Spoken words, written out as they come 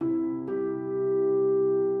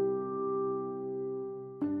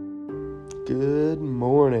Good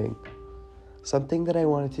morning. Something that I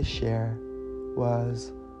wanted to share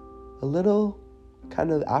was a little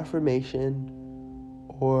kind of affirmation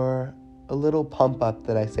or a little pump up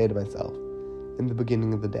that I say to myself in the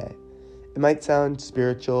beginning of the day. It might sound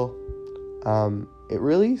spiritual. It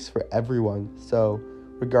really is for everyone. So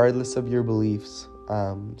regardless of your beliefs,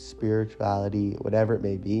 spirituality, whatever it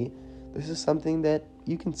may be, this is something that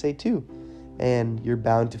you can say too. And you're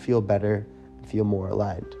bound to feel better and feel more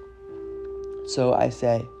aligned. So I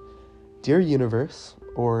say, Dear Universe,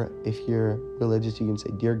 or if you're religious, you can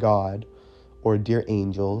say, Dear God, or Dear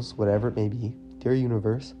Angels, whatever it may be. Dear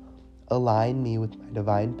Universe, align me with my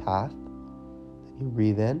divine path. Then you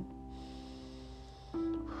breathe in.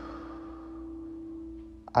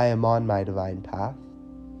 I am on my divine path.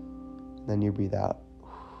 Then you breathe out.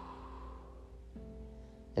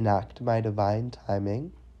 Enact my divine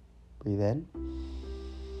timing. Breathe in.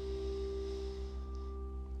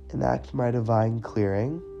 Enact my divine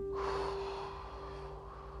clearing.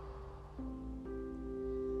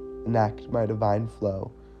 Enact my divine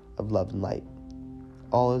flow of love and light.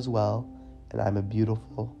 All is well, and I'm a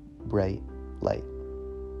beautiful, bright light.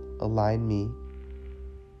 Align me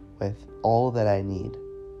with all that I need.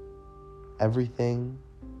 Everything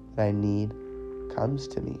that I need comes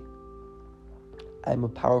to me. I'm a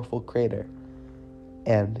powerful creator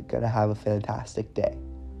and gonna have a fantastic day.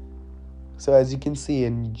 So as you can see,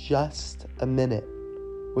 in just a minute,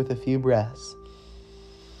 with a few breaths,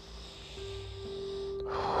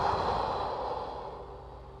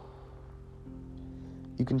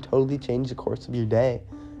 you can totally change the course of your day.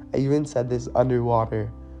 I even said this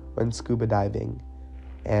underwater when scuba diving,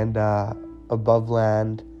 and above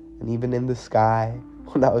land, and even in the sky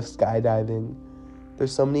when I was skydiving.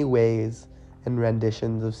 There's so many ways and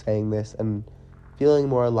renditions of saying this and feeling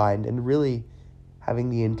more aligned and really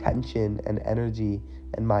having the intention and energy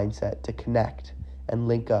and mindset to connect and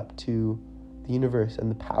link up to the universe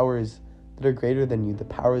and the powers that are greater than you, the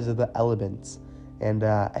powers of the elements. And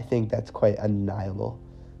I think that's quite undeniable.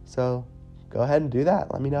 So go ahead and do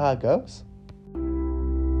that. Let me know how it goes.